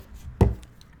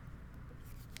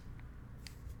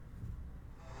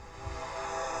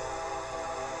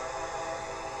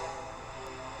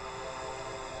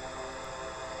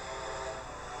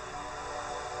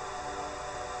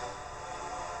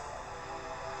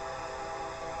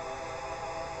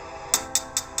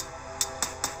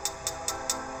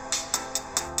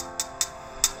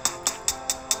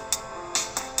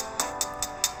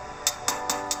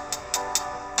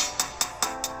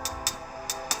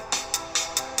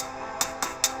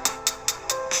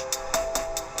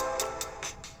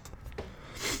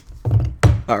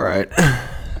All right.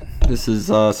 This is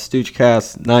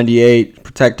Stoochcast 98,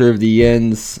 Protector of the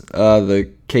Yins, the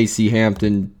Casey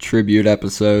Hampton tribute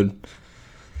episode.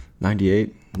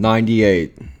 98?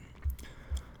 98.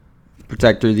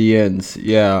 Protector of the Yins.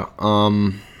 Yeah.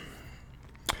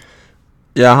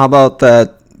 Yeah, how about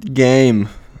that game,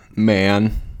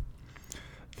 man?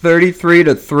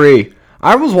 33-3.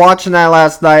 I was watching that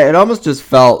last night. It almost just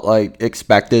felt like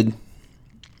expected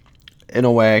in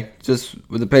a way. Just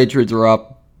when the Patriots were up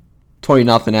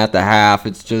 20-0 at the half,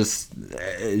 it's just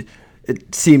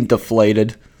it seemed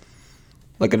deflated,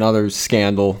 like another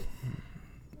scandal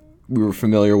we were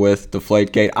familiar with,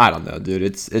 Deflategate. I don't know, dude.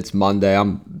 It's Monday.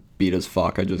 I'm beat as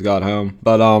fuck. I just got home,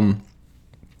 but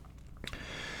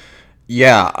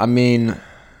yeah. I mean,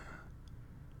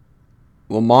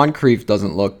 well, Moncrief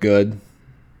doesn't look good.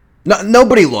 No,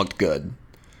 nobody looked good.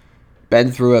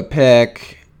 Ben threw a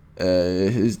pick.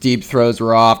 His deep throws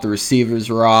were off. The receivers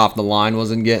were off. The line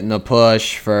wasn't getting a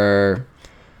push for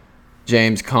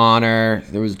James Conner.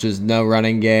 There was just no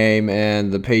running game,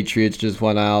 and the Patriots just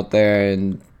went out there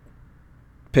and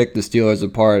picked the Steelers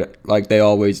apart like they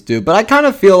always do. But I kind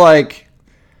of feel like,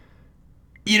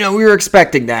 we were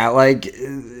expecting that. Like,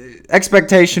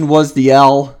 expectation was the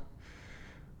L.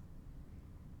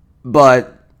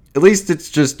 But at least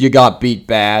it's just you got beat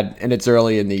bad, and it's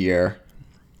early in the year.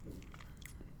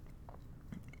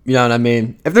 You know what I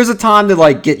mean? If there's a time to,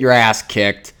 like, get your ass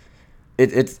kicked,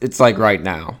 it's like right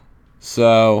now.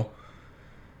 So,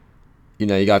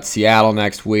 you got Seattle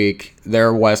next week. They're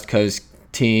a West Coast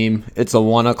team. It's a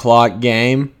 1 o'clock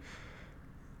game.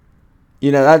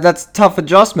 That's a tough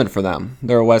adjustment for them.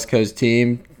 They're a West Coast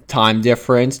team. Time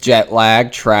difference, jet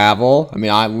lag, travel. I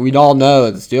mean, we all know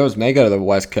that the Steelers may go to the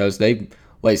West Coast. They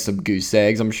lay some goose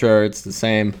eggs. I'm sure it's the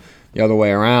same the other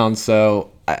way around. So,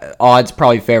 odds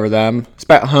probably favor them.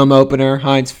 Home opener,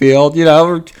 Heinz Field.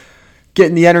 We're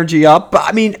getting the energy up. But,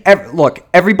 I mean, look,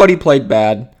 everybody played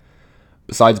bad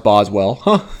besides Boswell.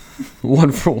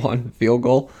 1-for-1 field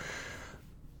goal.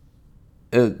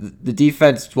 The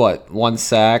defense, one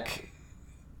sack.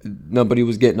 Nobody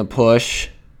was getting a push.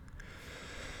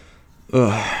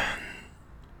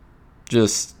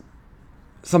 Just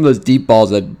some of those deep balls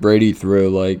that Brady threw,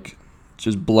 like,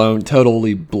 just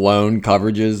totally blown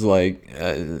coverages. Like,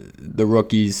 the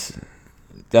rookies,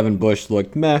 Devin Bush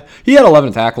looked meh. He had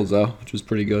 11 tackles, though, which was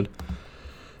pretty good.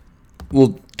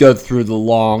 We'll go through the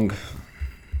long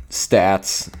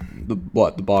stats, the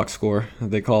box score,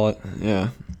 they call it. Yeah.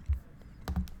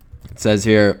 It says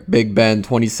here, Big Ben,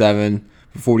 27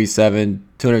 for 47,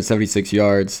 276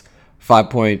 yards,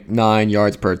 5.9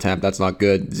 yards per attempt. That's not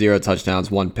good. 0 touchdowns,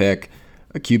 1 pick.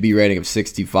 A QB rating of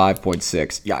 65.6.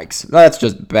 Yikes. That's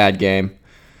just a bad game.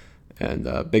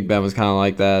 And Big Ben was kind of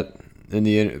like that in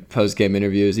the post-game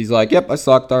interviews. He's like, yep, I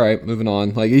sucked. All right, moving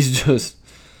on. Like, he's just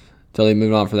totally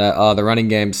moving on for that. The running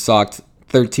game sucked.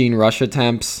 13 rush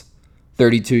attempts,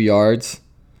 32 yards.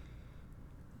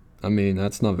 I mean,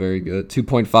 that's not very good.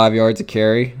 2.5 yards a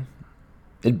carry.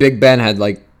 And Big Ben had,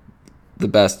 like, the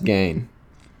best gain.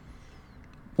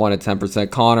 1 at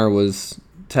 10%. Connor was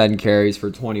 10 carries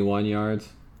for 21 yards.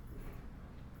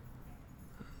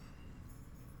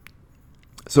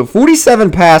 So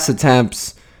 47 pass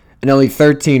attempts and only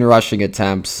 13 rushing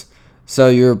attempts. So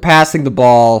you're passing the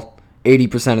ball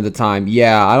 80% of the time.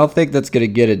 Yeah, I don't think that's going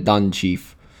to get it done,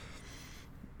 Chief.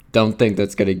 Don't think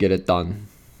that's going to get it done.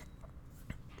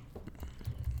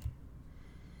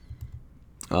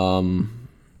 I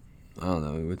don't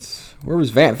know. Where was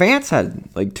Vance? Vance had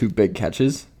like 2 big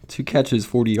catches. 2 catches,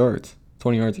 40 yards.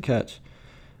 20 yards a catch.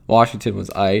 Washington was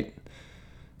aight.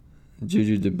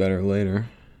 Juju did better later.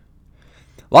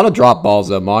 A lot of drop balls,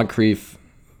 though. Moncrief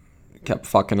kept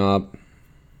fucking up.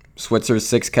 Switzer,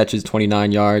 6 catches,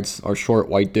 29 yards. Our short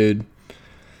white dude.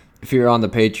 If you're on the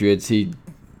Patriots, he'd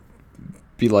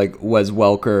be like Wes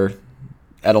Welker,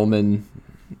 Edelman,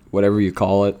 whatever you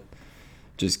call it.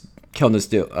 Just killing this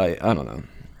dude. I don't know.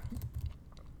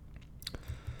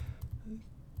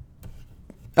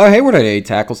 Oh, Hayward had 8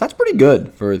 tackles. That's pretty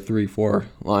good for a 3-4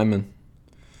 lineman.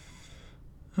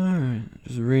 All right,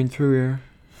 just reading through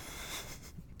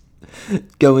here.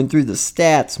 Going through the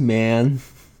stats, man.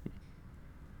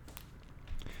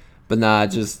 But nah,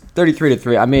 just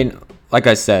 33-3. I mean, like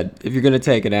I said, if you're going to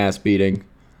take an ass beating,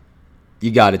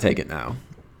 you got to take it now.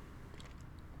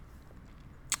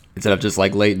 Instead of just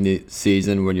like late in the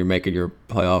season when you're making your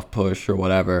playoff push or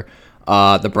whatever.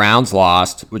 The Browns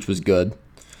lost, which was good.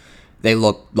 They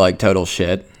looked like total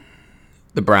shit.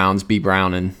 The Browns be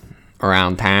browning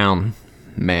around town,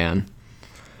 man.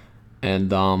 And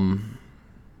the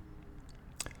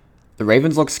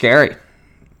Ravens look scary.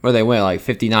 Where they win, like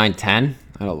 59-10?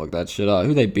 I don't look that shit up.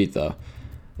 Who they beat, though?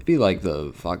 It'd be like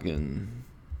the fucking.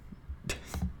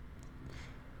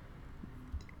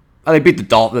 Oh, they beat the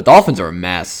Dolphins. The Dolphins are a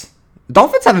mess. The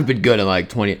Dolphins haven't been good in like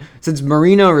 20 since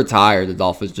Marino retired. The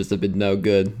Dolphins just have been no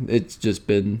good. It's just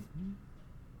been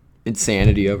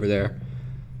insanity over there.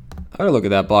 I gotta look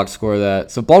at that box score of that.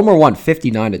 So Baltimore won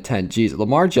 59-10. Jeez,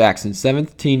 Lamar Jackson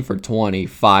 17 for 20,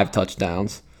 5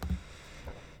 touchdowns.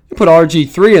 You put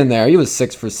RG3 in there. He was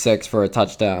 6 for 6 for a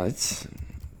touchdown.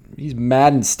 He's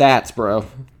mad in stats, bro.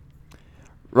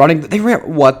 They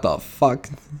ran what the fuck?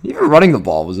 Even running the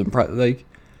ball was impressive. Like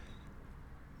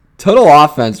total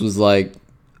offense was like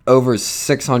over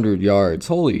 600 yards.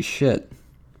 Holy shit.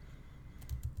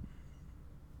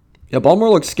 Yeah, Baltimore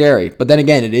looks scary. But then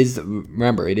again, it is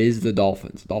the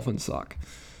Dolphins. Dolphins suck.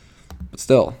 But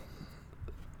still.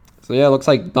 So yeah, it looks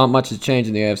like not much has changed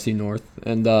in the AFC North.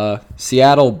 And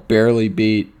Seattle barely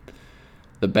beat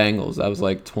the Bengals. That was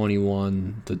like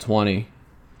 21-20.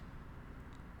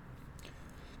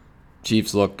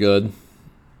 Chiefs look good.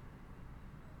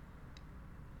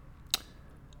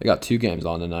 They got 2 games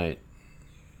on tonight.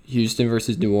 Houston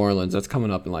versus New Orleans. That's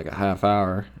coming up in like a half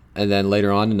hour. And then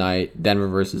later on tonight, Denver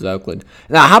versus Oakland.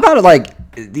 Now, how about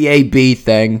like the AB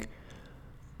thing?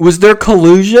 Was there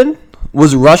collusion?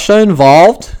 Was Russia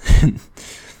involved?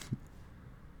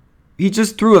 He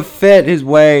just threw a fit his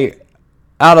way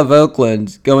out of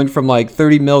Oakland, going from like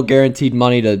 30 mil guaranteed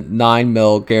money to 9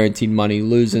 mil guaranteed money,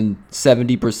 losing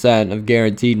 70% of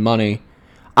guaranteed money.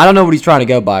 I don't know what he's trying to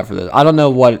go by for this. I don't know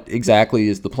what exactly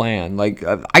is the plan. Like,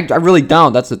 I really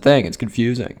don't. That's the thing. It's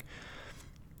confusing.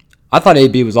 I thought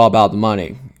AB was all about the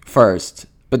money first,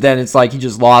 but then it's like he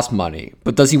just lost money.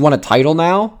 But does he want a title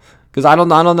now? Because I don't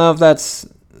know if that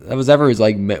was ever his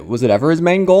was it ever his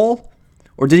main goal,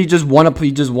 or did he just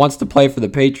wants to play for the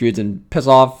Patriots and piss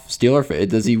off Steeler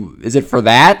fans? Is it for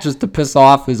that, just to piss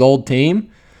off his old team?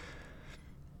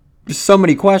 There's so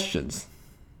many questions.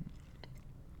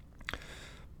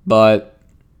 But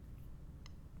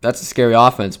that's a scary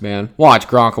offense, man. Watch,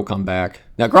 Gronk will come back.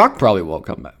 Now, Gronk probably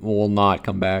will not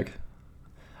come back.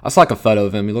 I saw like a photo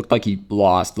of him. He looked like he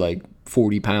lost like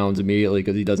 40 pounds immediately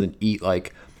because he doesn't eat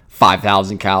like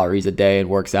 5,000 calories a day and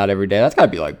works out every day. That's got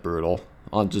to be like brutal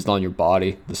on your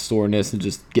body. The soreness and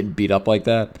just getting beat up like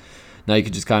that. Now you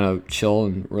can just kind of chill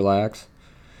and relax.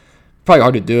 Probably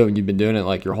hard to do it when you've been doing it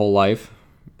like your whole life.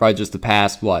 Probably just the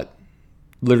past,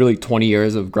 literally 20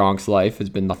 years of Gronk's life has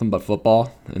been nothing but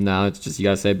football. And now it's just you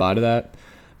got to say bye to that.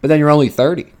 But then you're only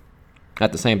 30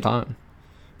 at the same time.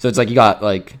 So it's like you got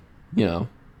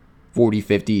 40,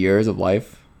 50 years of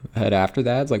life ahead after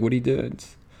that. It's like, what do you do?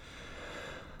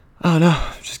 I don't know.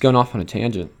 Just going off on a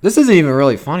tangent. This isn't even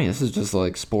really funny. This is just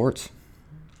like sports.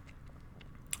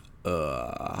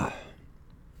 What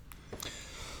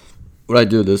I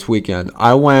do this weekend?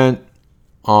 I went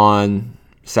on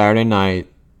Saturday night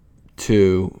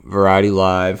to Variety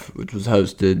Live, which was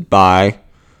hosted by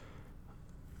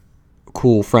a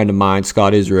cool friend of mine,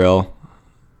 Scott Israel,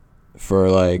 for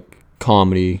like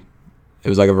comedy. It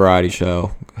was like a variety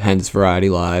show, hence Variety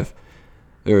Live.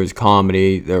 There was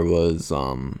comedy, there was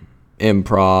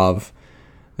improv,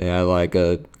 they had like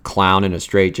a clown in a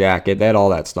straitjacket, they had all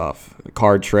that stuff.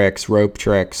 Card tricks, rope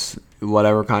tricks,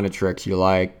 whatever kind of tricks you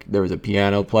like. There was a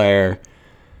piano player.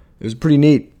 It was pretty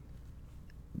neat.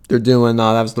 They're doing,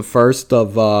 that was the first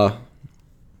of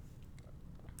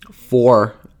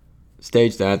 4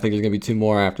 stage day. I think there's going to be 2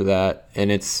 more after that.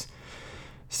 And it's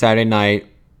Saturday night.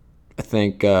 I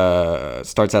think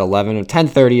starts at 11 or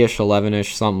 10:30ish,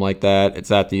 11ish, something like that.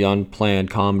 It's at the Unplanned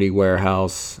Comedy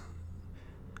Warehouse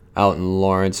out in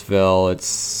Lawrenceville.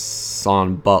 It's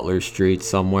on Butler Street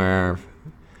somewhere.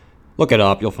 Look it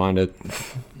up, you'll find it.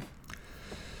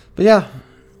 But yeah,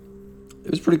 it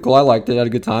was pretty cool. I liked it. I had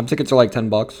a good time. Tickets are like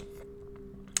 $10.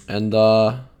 And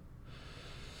I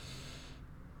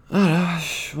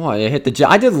don't know. I hit the gym.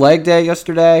 I did leg day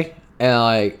yesterday, and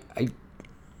I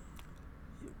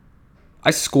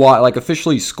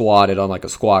officially squatted on like a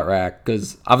squat rack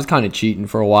because I was kind of cheating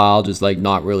for a while, just like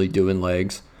not really doing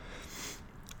legs.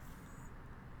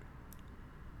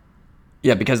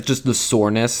 Yeah, because just the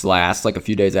soreness lasts like a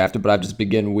few days after, but I've just been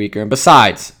getting weaker. And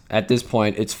besides, at this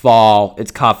point, it's fall, it's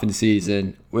cuffing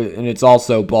season, and it's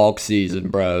also bulk season,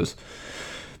 bros.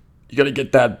 You gotta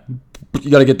get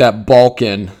that bulk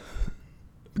in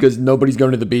because nobody's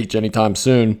going to the beach anytime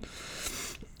soon.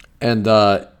 And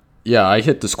yeah, I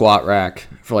hit the squat rack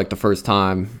for like the first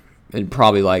time in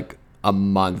probably like a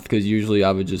month because usually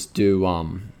I would just do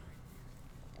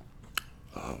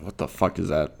what the fuck is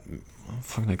that? What the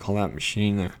fuck do they call that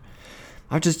machine there?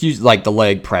 I just use like the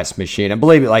leg press machine, and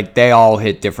believe it, like they all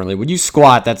hit differently. When you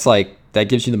squat, that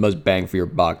gives you the most bang for your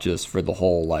buck, just for the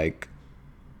whole like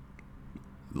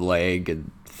leg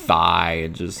and thigh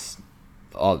and just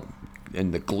all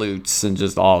and the glutes and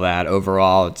just all that.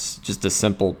 Overall, it's just a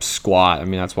simple squat. I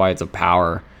mean, that's why it's a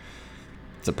power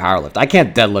lift. I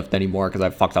can't deadlift anymore because I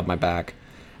fucked up my back,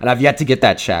 and I've yet to get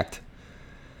that checked.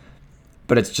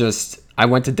 But it's just, I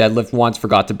went to deadlift once,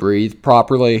 forgot to breathe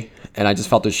properly, and I just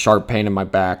felt this sharp pain in my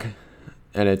back.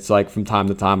 And it's like from time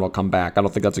to time it'll come back. I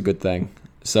don't think that's a good thing.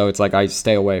 So it's like I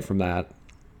stay away from that.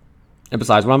 And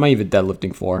besides, what am I even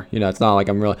deadlifting for? You know, it's not like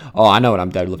I'm really, I know what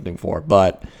I'm deadlifting for,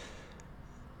 but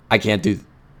I can't do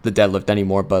the deadlift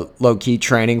anymore. But low-key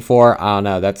training for, I don't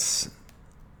know, that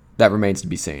remains to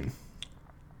be seen.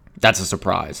 That's a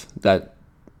surprise. That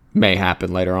may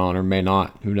happen later on or may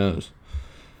not. Who knows?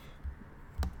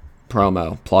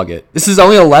 Promo. Plug it. This is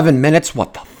only 11 minutes?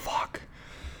 What the fuck?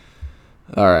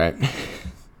 All right.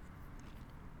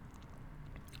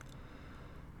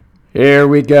 Here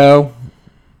we go.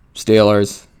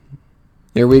 Steelers.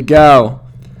 Here we go.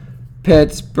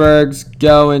 Pittsburgh's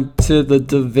going to the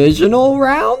divisional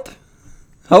round?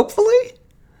 Hopefully?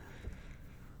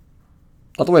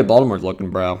 Not the way Baltimore's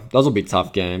looking, bro. Those will be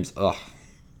tough games. Ugh.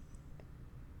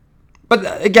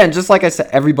 But again, just like I said,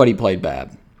 everybody played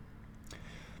bad.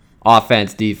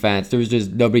 Offense, defense. There was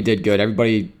just, nobody did good.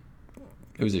 Everybody,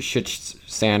 it was a shit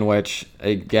sandwich.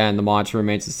 Again, the mantra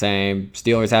remains the same.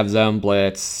 Steelers have zone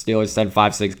blitz. Steelers send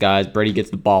 5-6 guys. Brady gets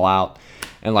the ball out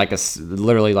in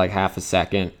literally like half a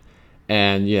second.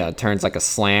 And yeah, it turns like a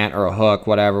slant or a hook,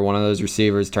 whatever. One of those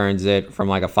receivers turns it from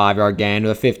like a 5-yard gain to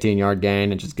a 15-yard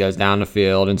gain and just goes down the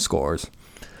field and scores.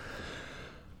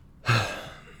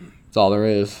 That's all there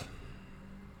is.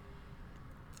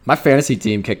 My fantasy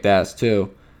team kicked ass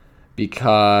too,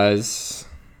 because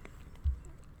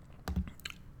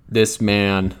this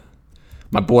man,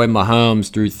 my boy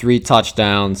Mahomes, threw 3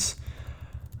 touchdowns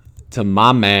to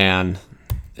my man,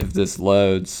 if this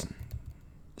loads,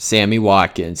 Sammy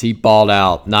Watkins. He balled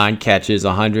out, 9 catches,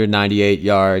 198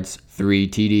 yards, 3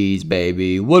 TDs,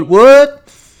 baby.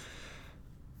 What?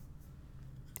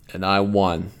 And I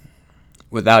won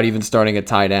without even starting a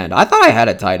tight end. I thought I had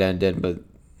a tight end in, but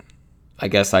I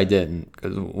guess I didn't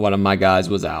because one of my guys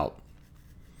was out.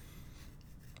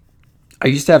 I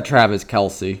used to have Travis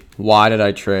Kelce. Why did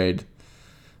I trade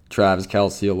Travis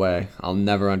Kelce away? I'll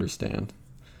never understand.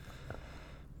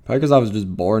 Probably because I was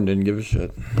just bored and didn't give a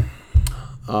shit.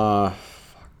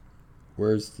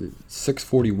 Where's the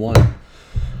 641?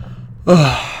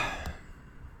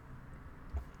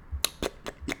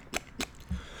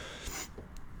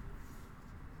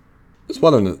 This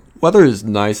weather is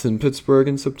nice in Pittsburgh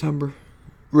in September.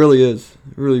 Really is.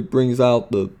 It really brings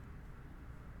out the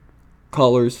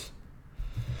colors.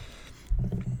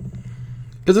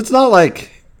 Because it's not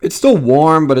like, it's still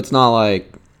warm, but it's not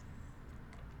like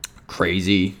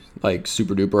crazy, like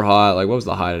super duper hot. Like, what was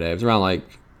the high today? It was around like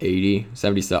 80,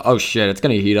 77. Oh shit, it's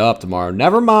going to heat up tomorrow.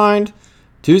 Never mind.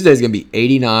 Tuesday's going to be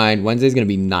 89. Wednesday's going to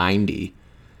be 90.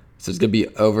 So it's going to be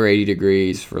over 80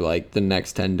 degrees for like the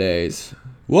next 10 days.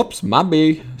 Whoops, my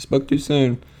B. Spoke too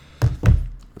soon.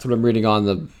 That's what I'm reading on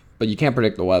the, but you can't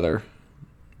predict the weather.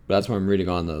 But that's what I'm reading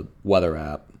on the weather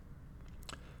app.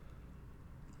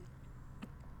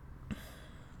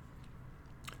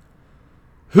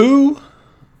 Who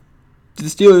did the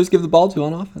Steelers give the ball to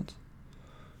on offense?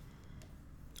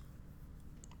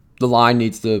 The line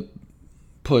needs to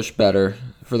push better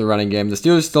for the running game. The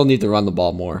Steelers still need to run the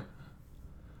ball more.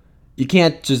 You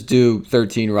can't just do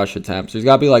 13 rush attempts. There's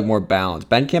got to be like more balance.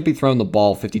 Ben can't be throwing the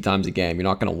ball 50 times a game. You're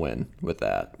not going to win with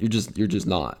that. You're just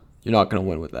not. You're not going to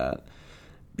win with that.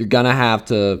 You're going to have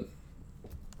to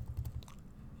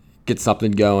get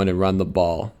something going and run the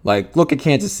ball. Like, look at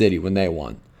Kansas City when they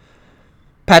won.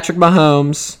 Patrick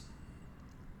Mahomes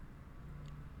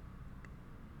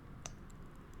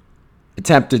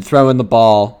attempted throwing the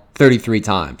ball 33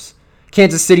 times.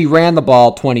 Kansas City ran the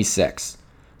ball 26.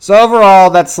 So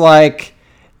overall, that's like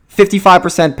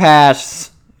 55%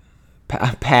 pass,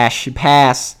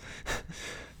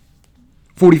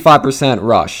 45%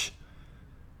 rush.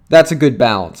 That's a good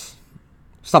balance.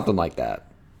 Something like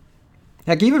that.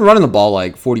 Heck, even running the ball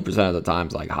like 40% of the time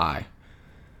is like high.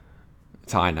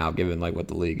 It's high now given like what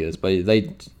the league is. But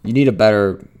you need a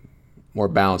better, more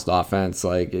balanced offense.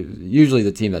 Like usually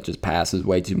the team that just passes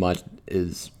way too much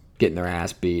is getting their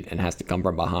ass beat and has to come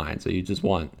from behind. So you just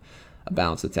want a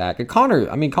balanced attack. And Connor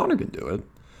can do it.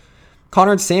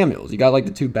 Connor and Samuels. You got like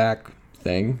the 2-back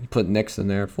thing. You put Nix in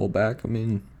there, fullback. I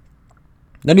mean,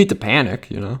 no need to panic,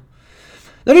 you know.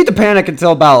 No need to panic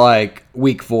until about like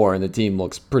week 4 and the team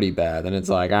looks pretty bad. Then it's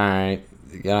like, all right,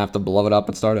 you're going to have to blow it up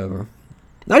and start over.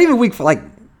 Not even week 4, like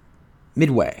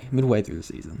midway through the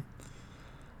season.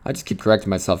 I just keep correcting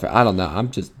myself. I don't know. I'm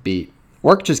just beat.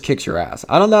 work just kicks your ass.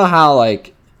 I don't know how,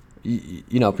 like,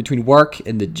 between work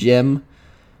and the gym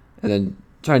and then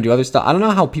trying to do other stuff, I don't know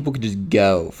how people could just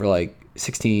go for like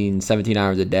 16, 17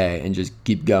 hours a day and just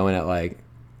keep going at like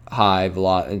high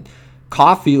velocity. And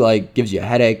coffee like gives you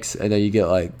headaches, and then you get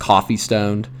like coffee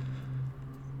stoned,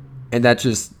 and it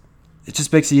just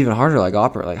makes it even harder to like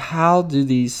operate. Like, how do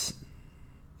these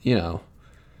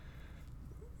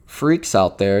freaks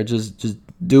out there just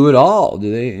do it all?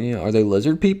 Do they are they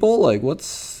lizard people? Like,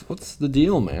 what's the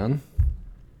deal, man?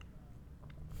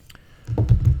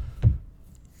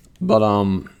 But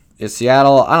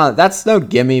Seattle, I don't know, that's no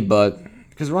gimme, but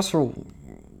because Russell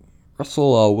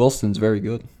Wilson's very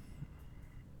good.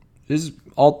 His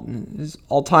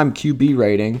all-time QB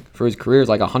rating for his career is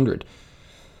like 100.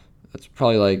 That's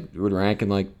probably like would rank in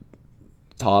like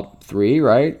top 3,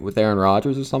 right? With Aaron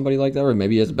Rodgers or somebody like that, or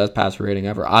maybe he has the best passer rating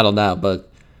ever. I don't know,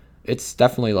 but it's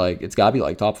definitely like it's gotta be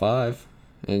like top 5.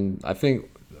 And I think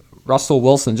Russell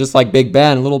Wilson, just like Big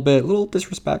Ben, a little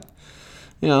disrespect.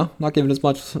 Not giving as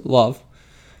much love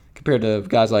compared to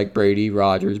guys like Brady,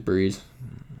 Rodgers, Breeze.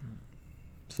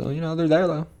 So, they're there,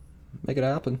 though. Make it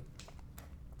happen.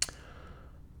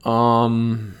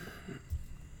 I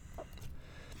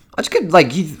just could,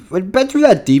 like, he'd been through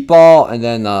that deep ball, and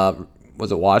then,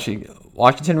 was it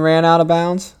Washington ran out of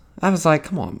bounds? I was like,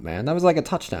 come on, man. That was like a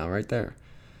touchdown right there. And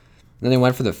then they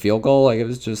went for the field goal. Like, it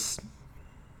was just,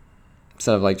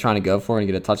 instead of, like, trying to go for it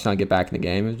and get a touchdown and get back in the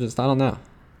game, it was just, I don't know.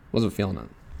 Wasn't feeling it.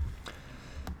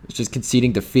 It's just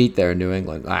conceding defeat there in New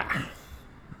England. All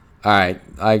right.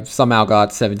 I somehow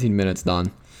got 17 minutes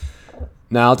done.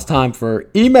 Now it's time for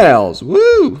emails.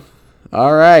 Woo!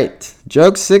 All right.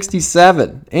 Joke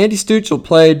 67. Andy Stuchel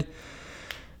played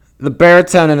the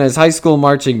baritone in his high school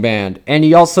marching band, and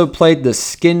he also played the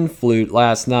skin flute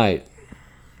last night.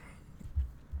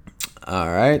 All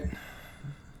right.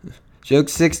 Joke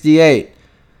 68.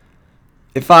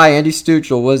 If I, Andy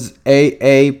Stuchel, was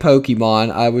a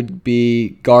Pokemon, I would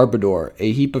be Garbodor, a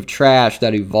heap of trash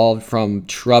that evolved from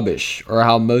Trubbish, or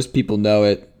how most people know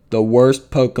it, the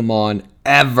worst Pokemon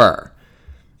ever.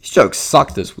 These jokes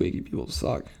suck this week. You people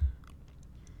suck.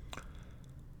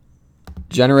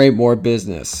 Generate more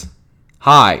business.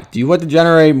 Hi, do you want to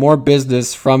generate more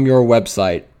business from your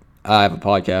website? I have a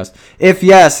podcast. If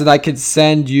yes, then I could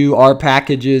send you our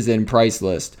packages and price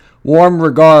list. Warm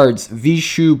regards,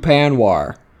 Vishu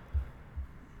Panwar.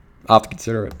 I'll have to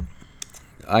consider it.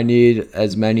 I need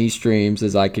as many streams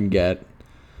as I can get.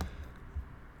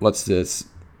 What's this?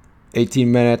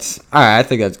 18 minutes? Alright, I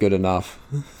think that's good enough.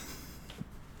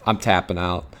 I'm tapping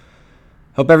out.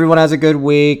 Hope everyone has a good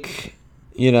week.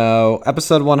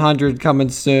 Episode 100 coming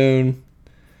soon.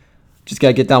 Just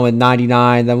gotta get done with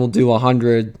 99, then we'll do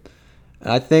 100.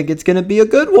 And I think it's gonna be a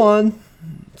good one.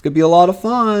 It's gonna be a lot of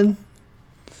fun.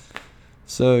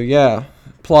 So, yeah,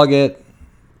 plug it.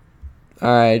 All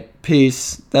right,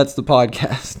 peace. That's the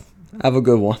podcast. Have a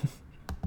good one.